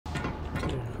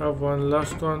have one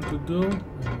last one to do,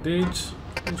 and it's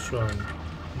this one,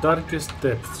 Darkest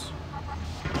Depths.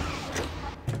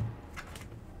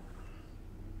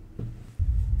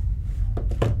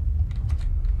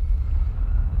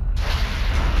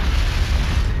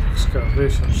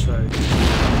 Excavation site.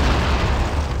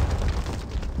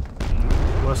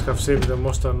 Must have saved the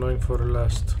most annoying for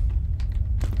last.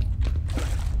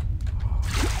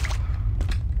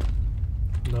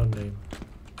 No name.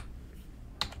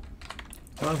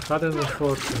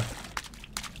 140.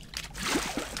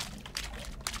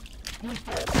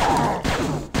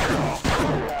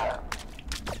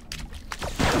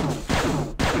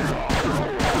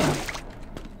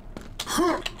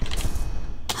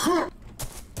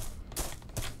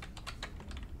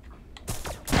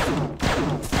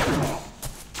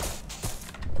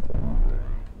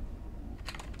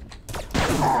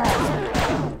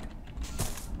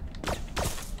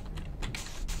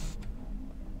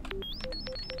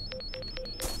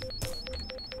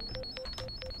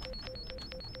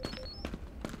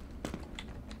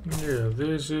 Yeah,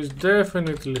 this is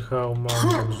definitely how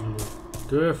mountains look.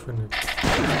 Definitely.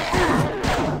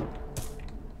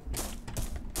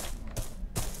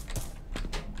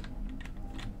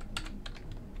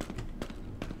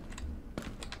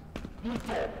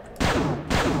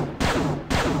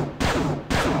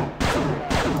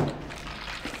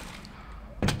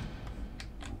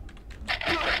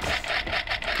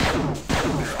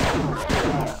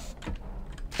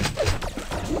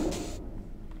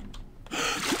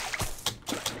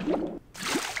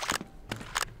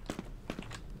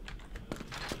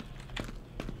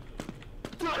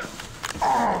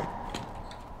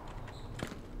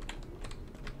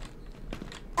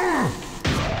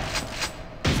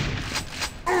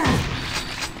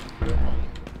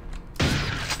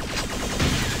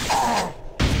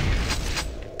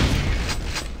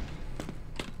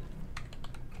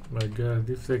 My god,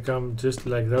 if they come just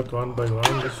like that one by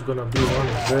one, this is gonna be one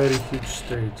very huge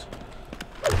stage.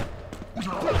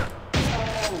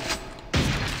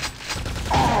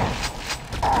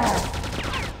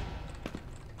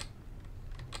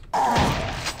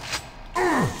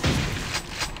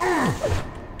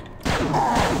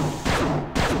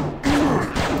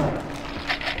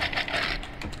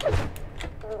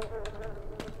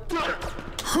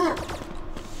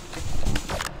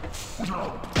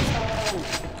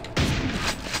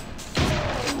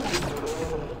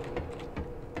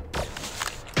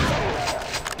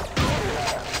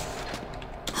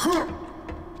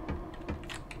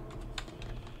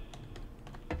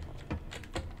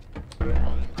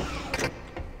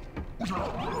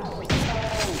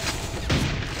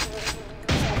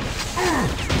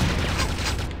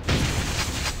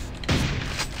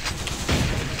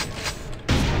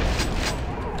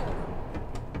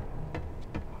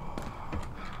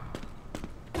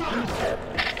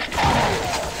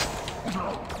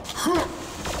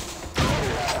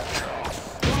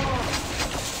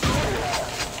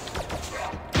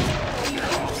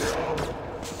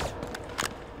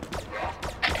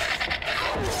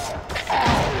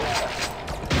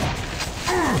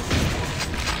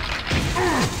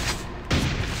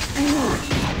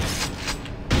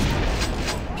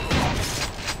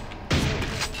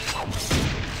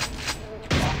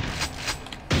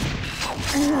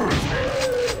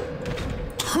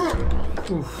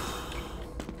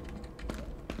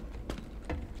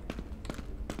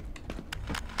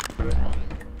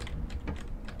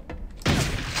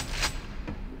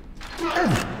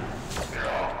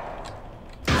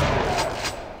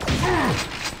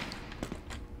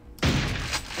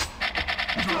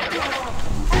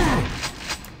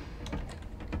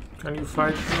 Can you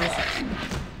fight this?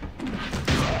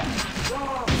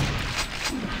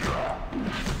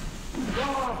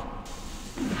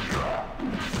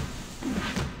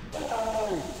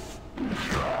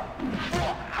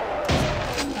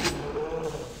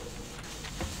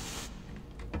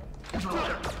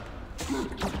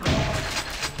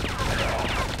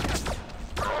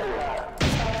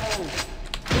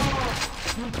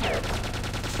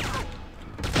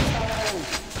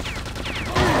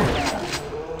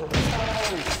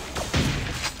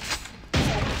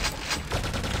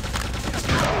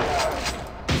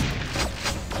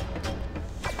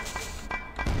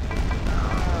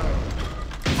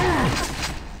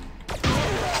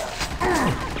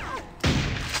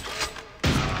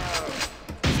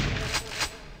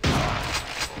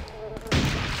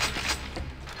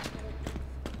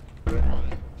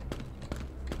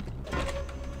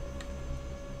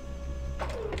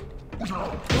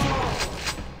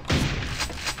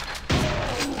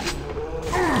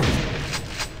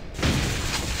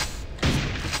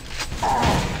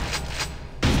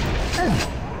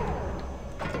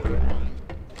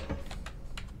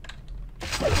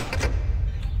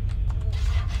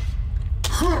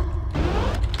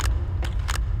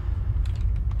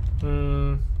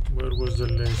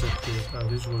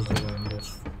 was the one,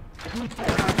 yes.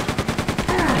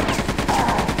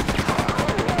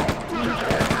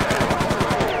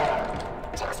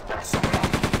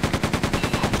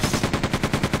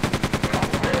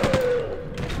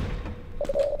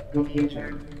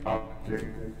 Computer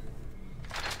updated.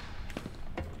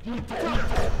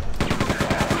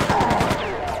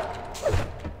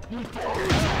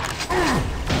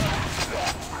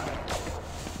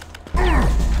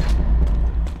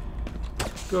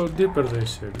 Go deeper, they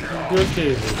said. Be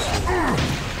okay, they said.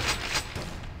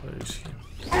 Where is he?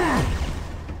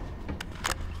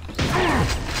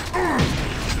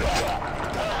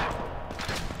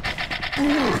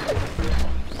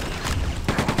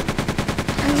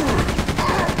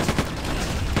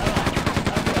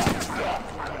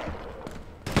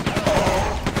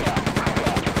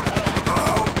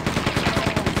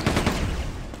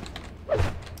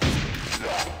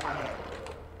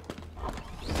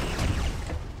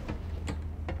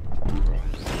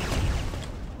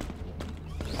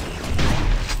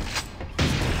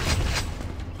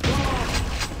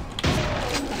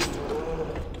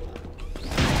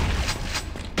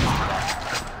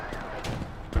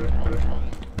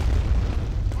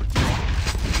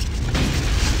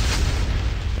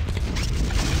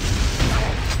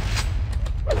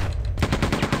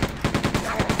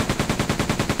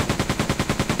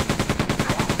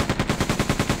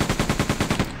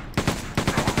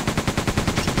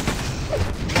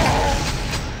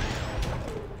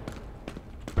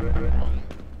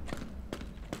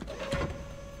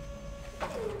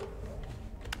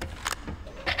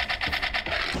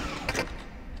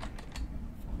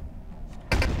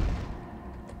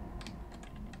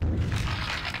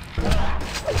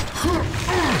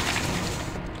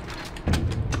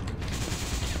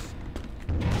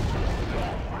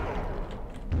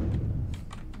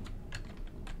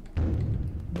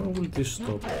 When will this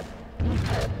stop?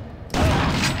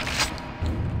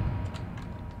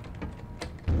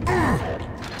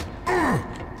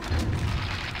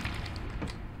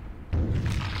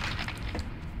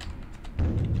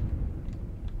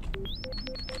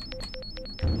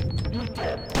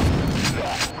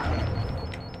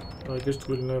 I guess it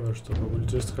will never stop. I will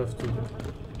just have to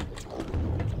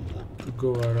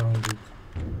go around it.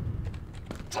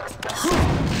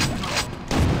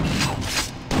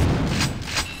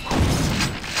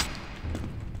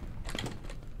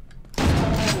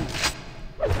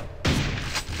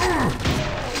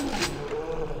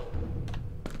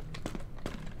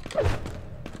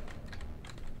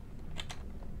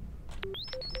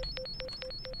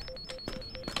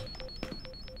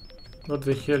 What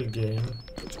the hell, game?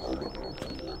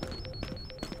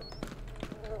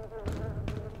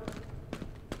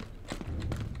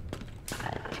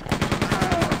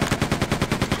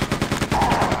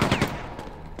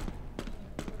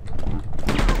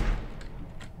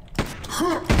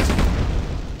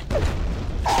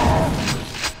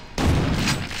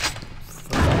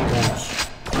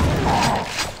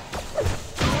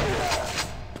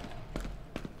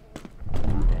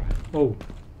 Oh.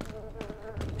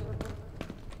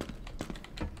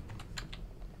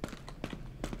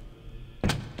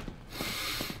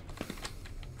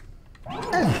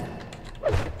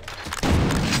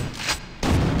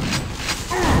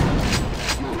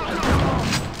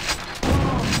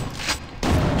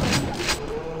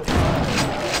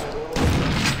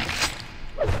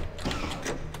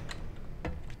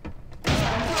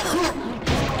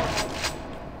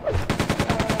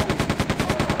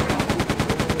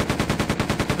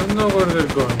 I know where they're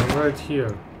going, I'm right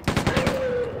here.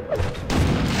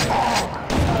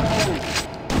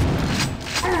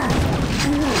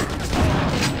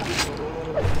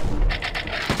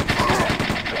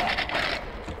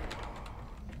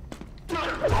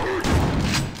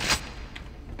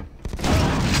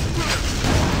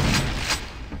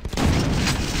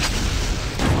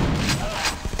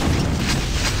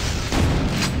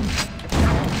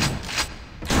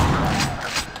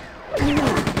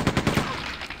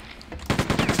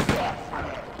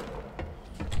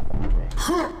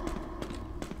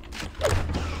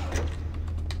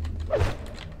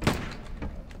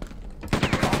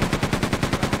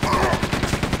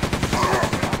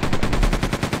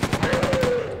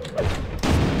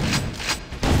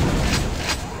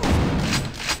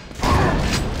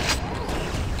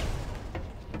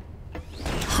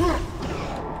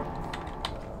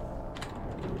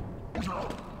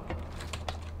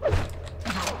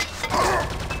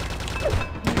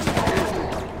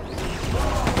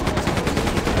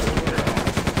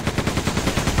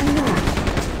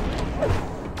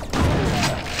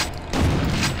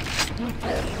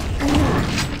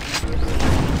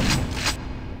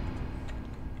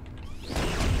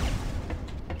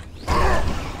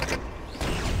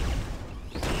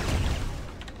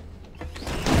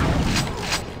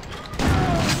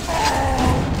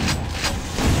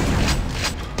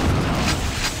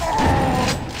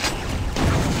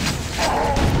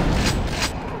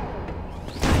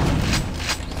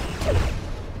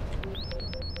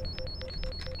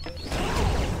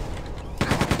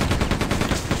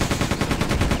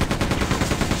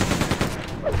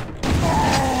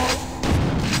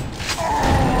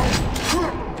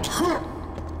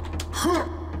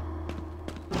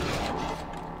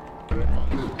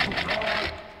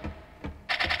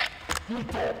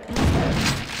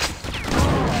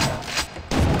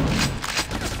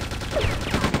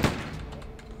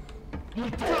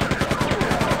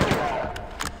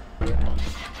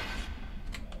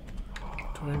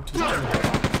 22. I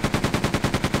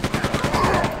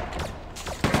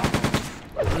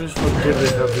just forget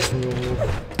they have this new move.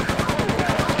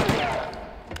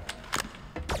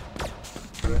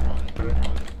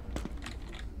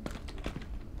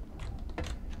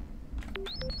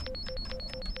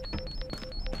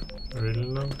 Really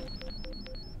now?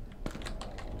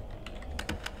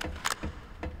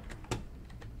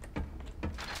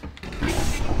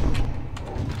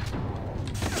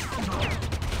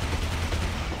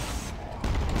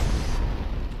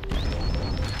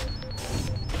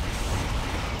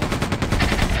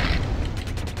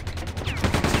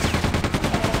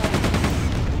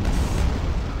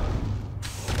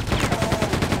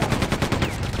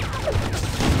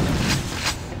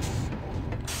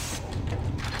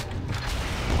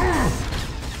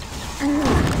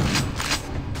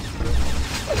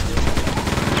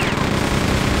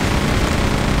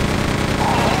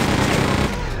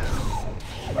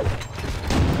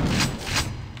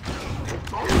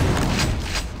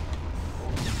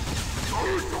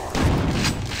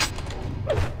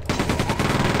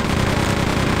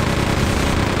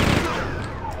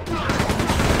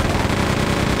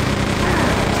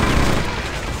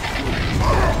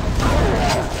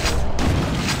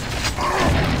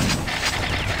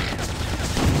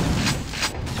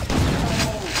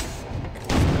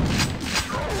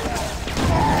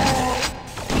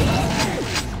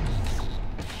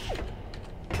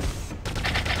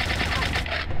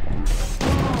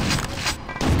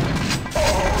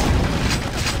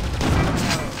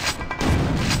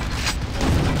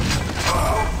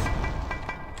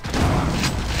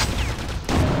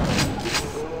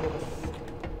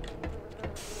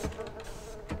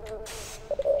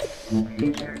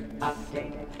 Feature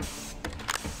updated.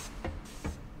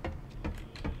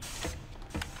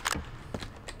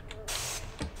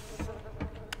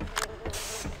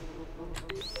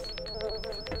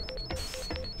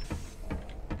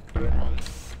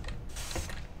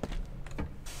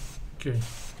 Okay.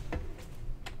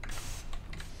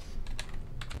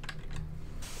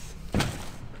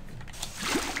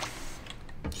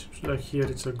 Seems like here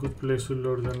it's a good place to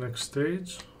load the next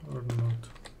stage, or not?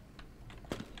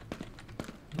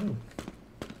 No.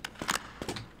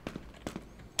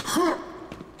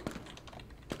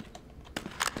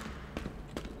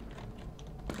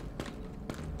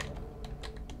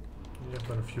 Yeah,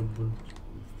 but a few bullets.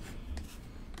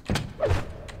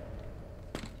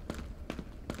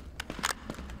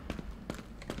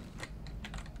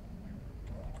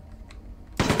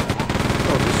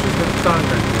 Tank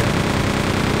again.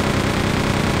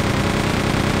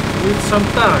 With some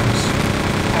tanks.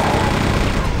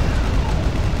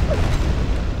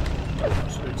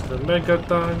 So it's the mega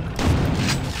tank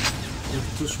with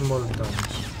two small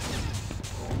tanks.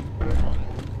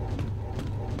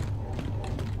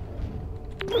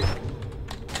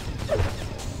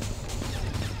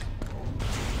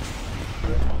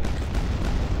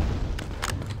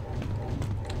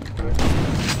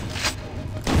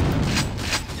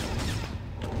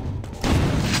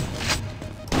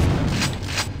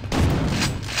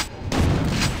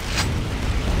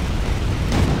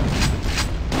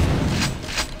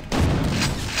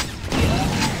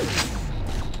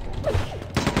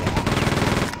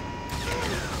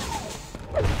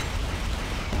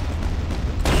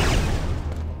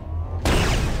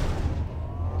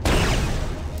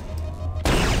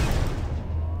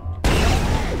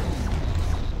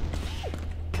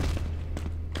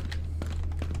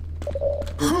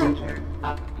 Feature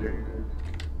updated.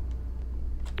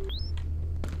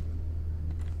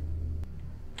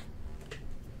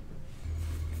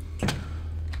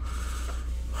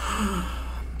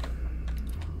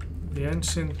 The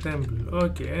ancient temple.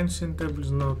 Okay, ancient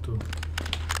temples now too.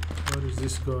 Where is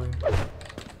this going?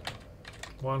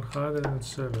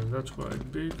 107. That's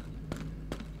quite big.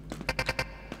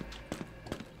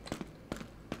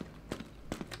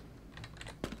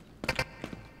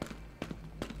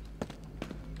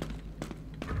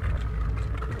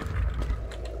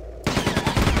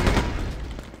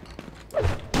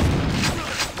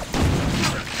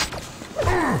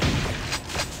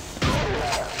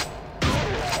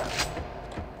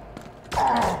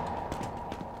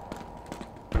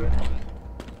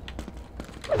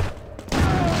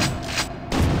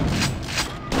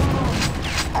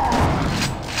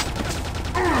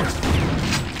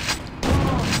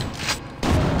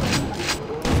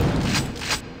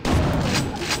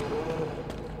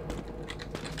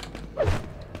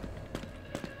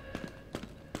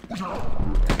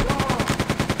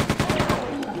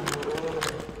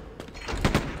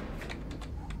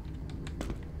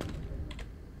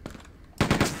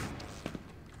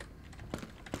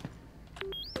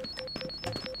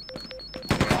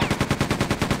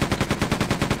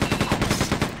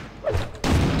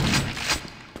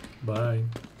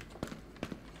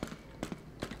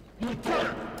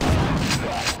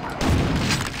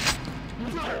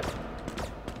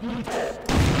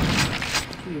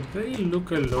 They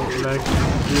look a lot like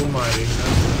Doom Arena.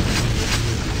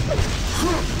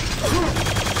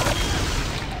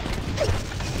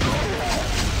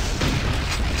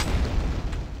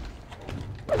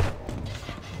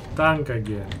 Tank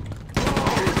again.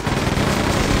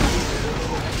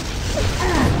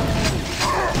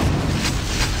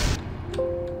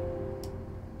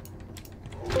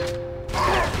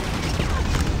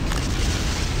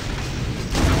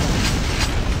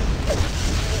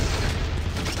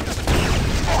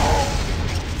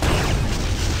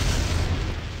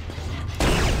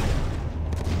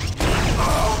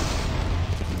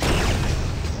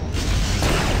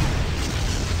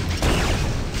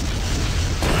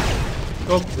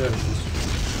 Stop there.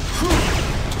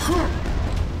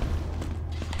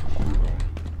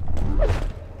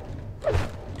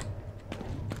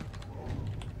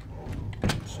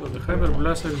 So the Hyper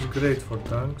Blaster is great for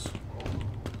tanks.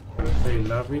 They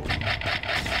love it.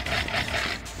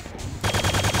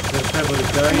 Their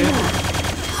favorite diet.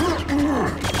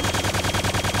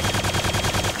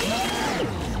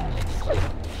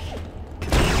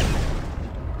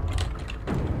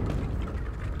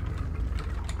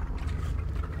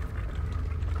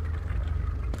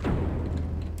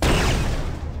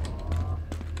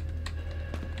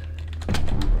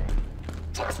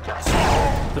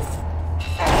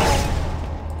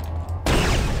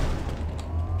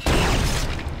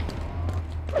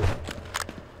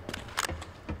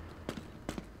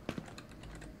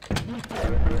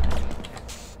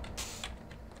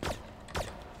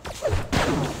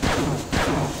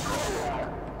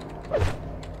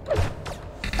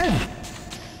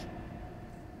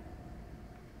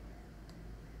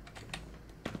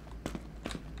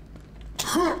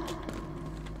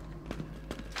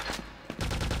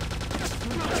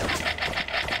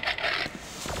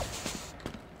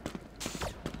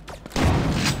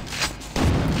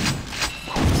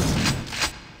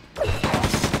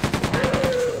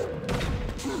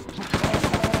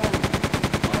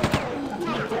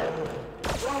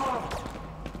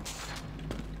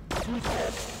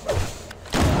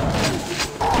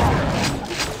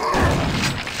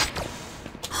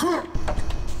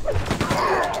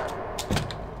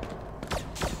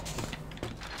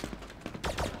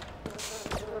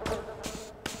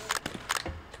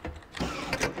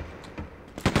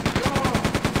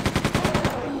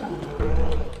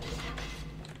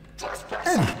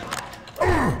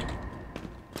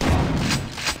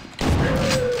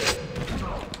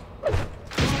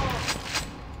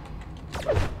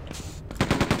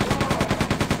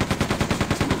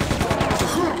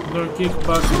 No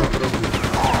kickback, no problem.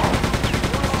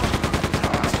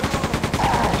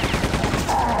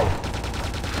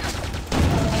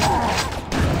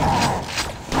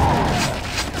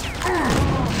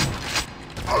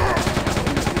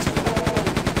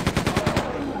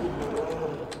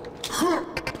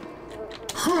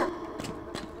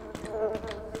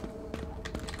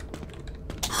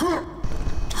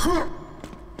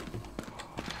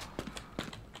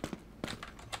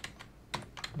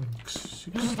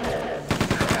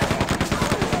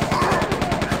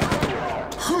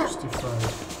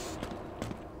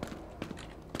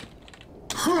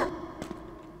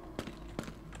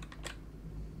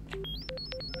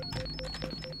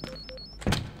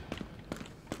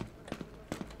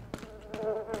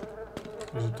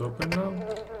 Is it open now?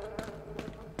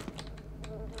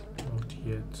 Not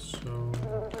yet, so...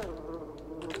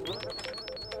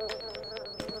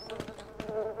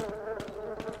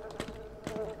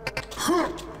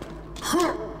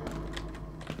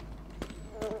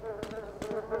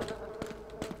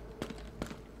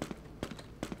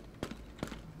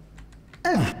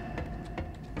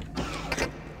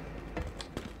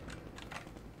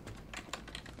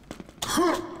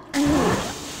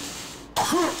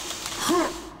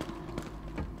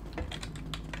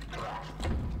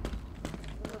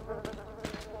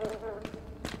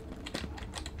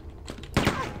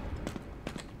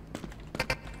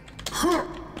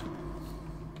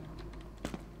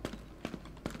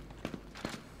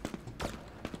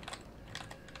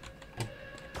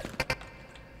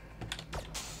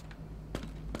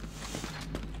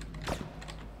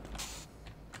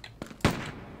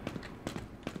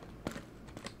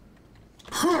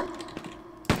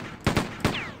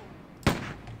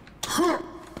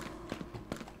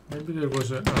 Maybe there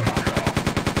was a...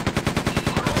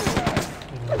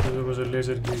 maybe there was a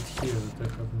laser gate here that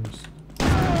I have missed.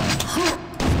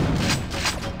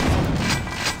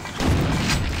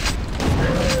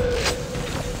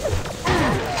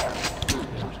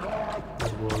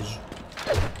 There was...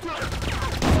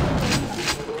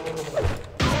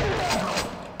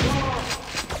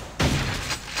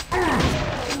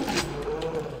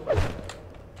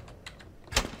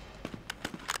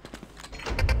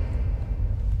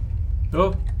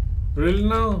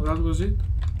 Oh, that was it?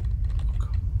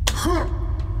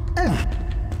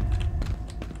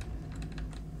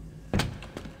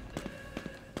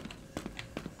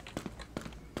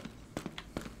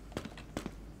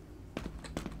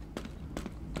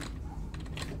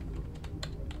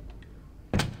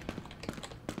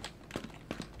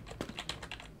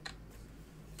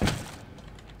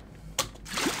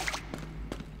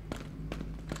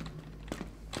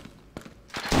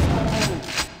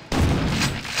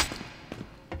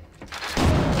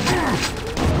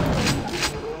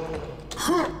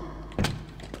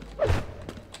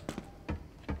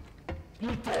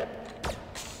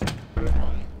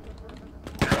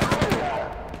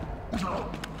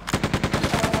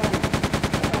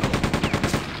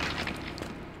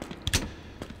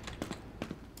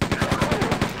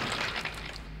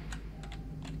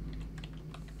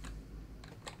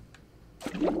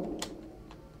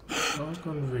 How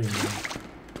convenient.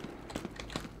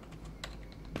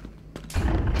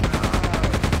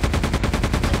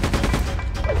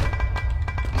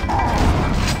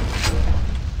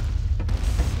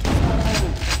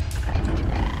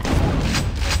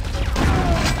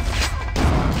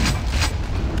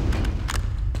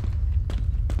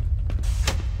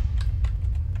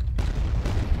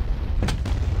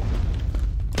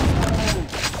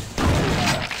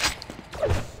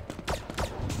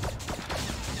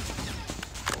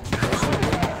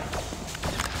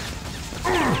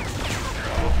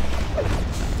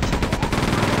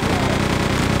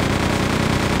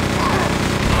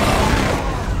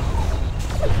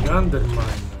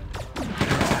 Undermine.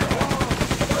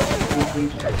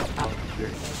 Completed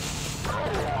upgrade.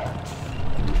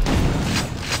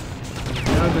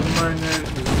 The underminer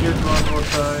is hit one more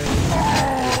time.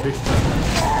 Big time.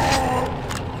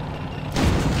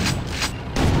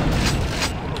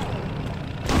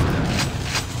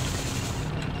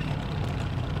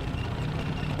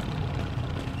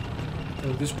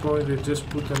 At this point, they just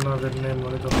put another name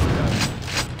on it on the guy.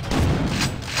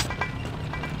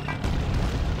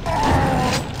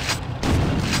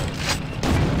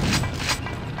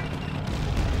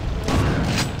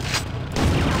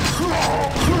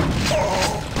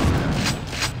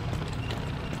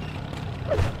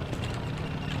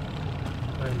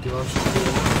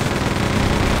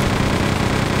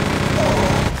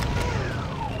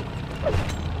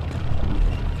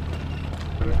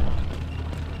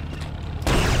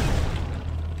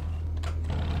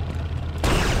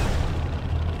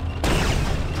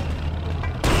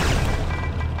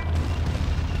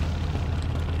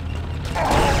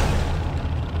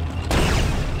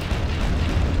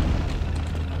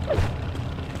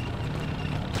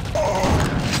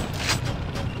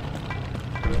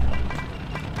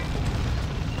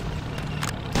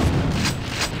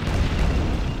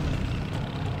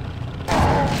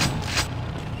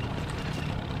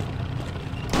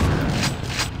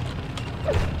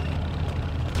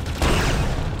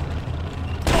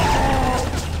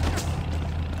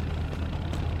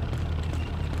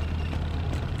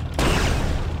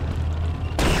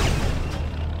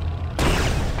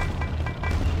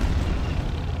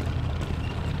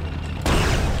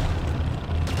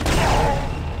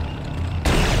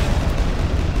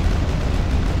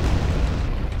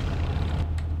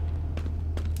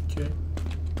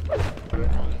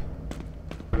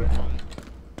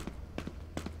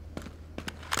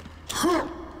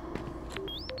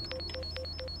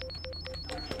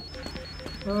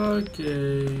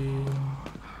 Okay.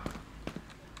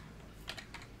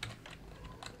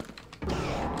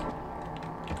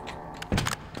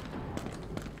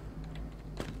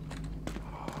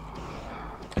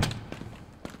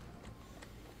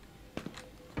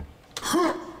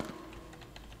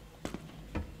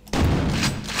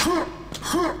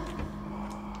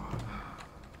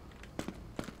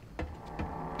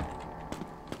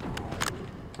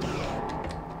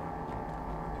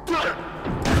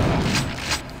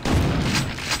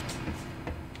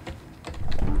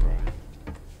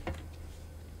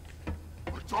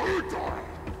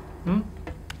 Hmm?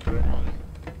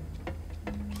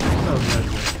 Oh, right.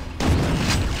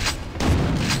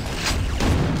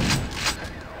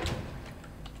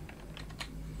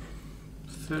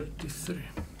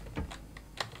 33.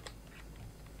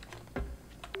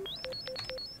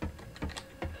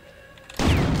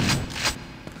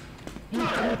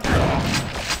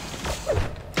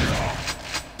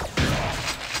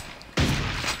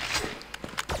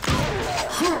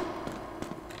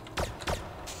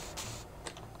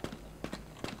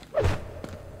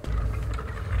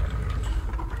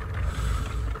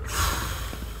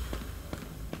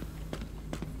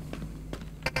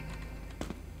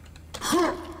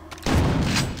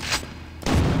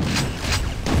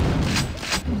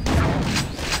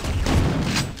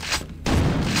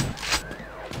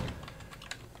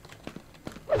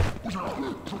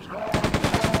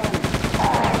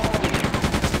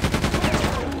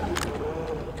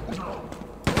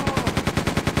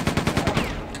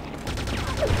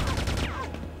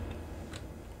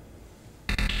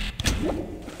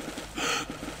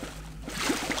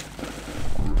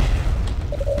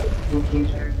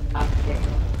 Computer update.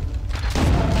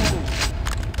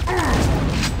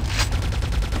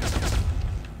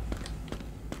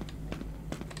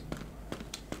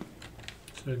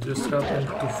 So I just happened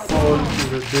to fall to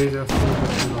the data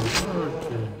through the floor.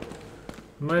 Okay.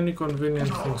 Many convenient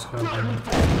things happen.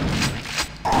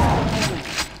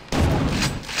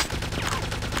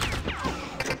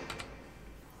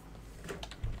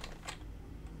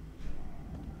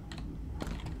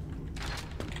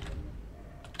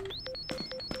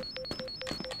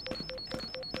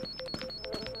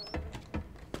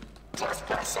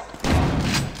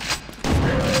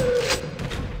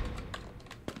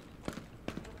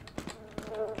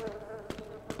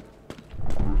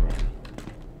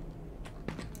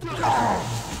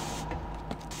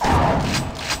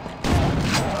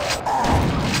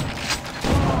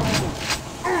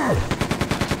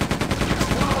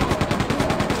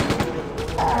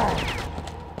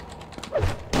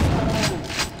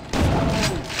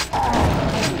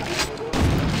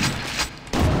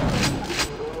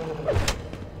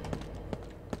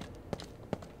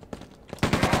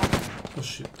 Oh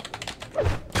shit.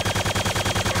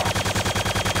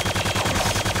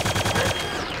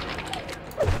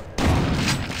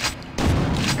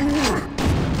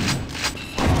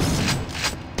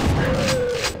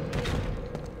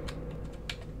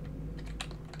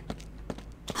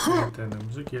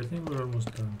 Okay, I think we're almost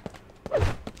done.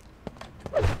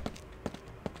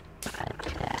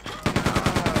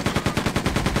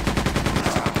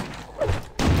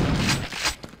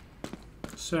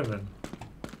 Seven.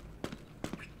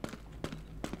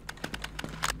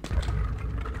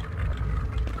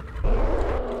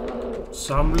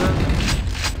 Assembler.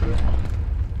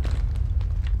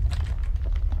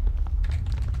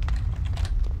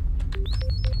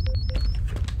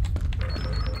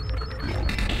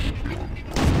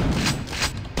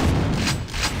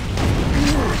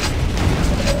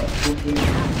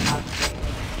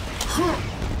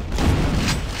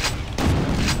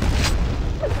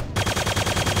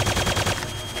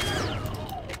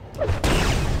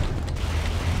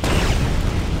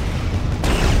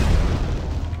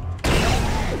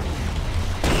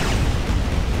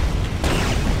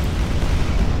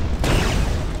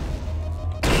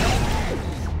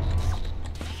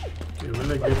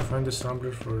 Will I get to find the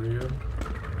sampler for real?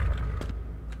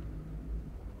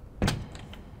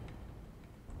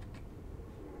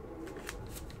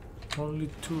 Only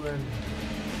two and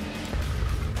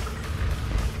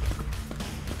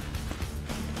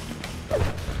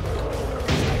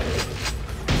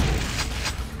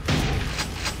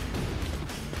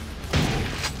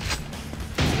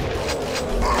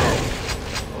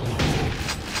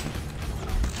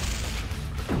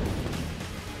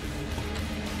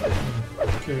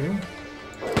okay.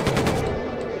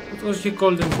 What was he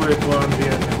called in Quake 1, the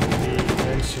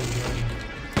ancient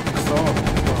Chthon? Oh,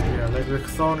 yeah, like the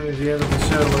Chthon in the end of the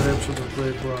server episode of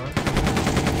Quake 1.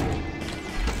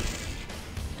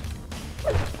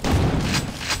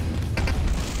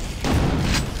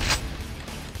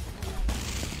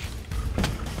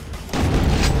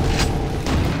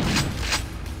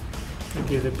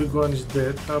 Okay, the big one is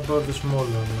dead. How about the small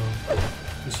one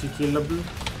now? Is he killable?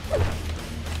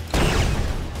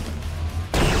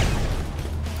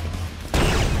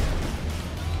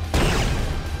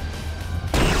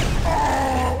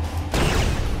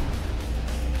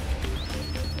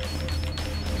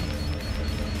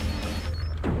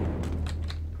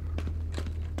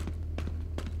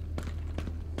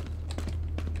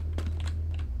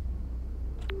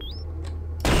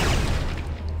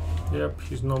 Yep,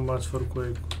 he's no match for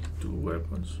Quake 2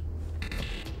 weapons.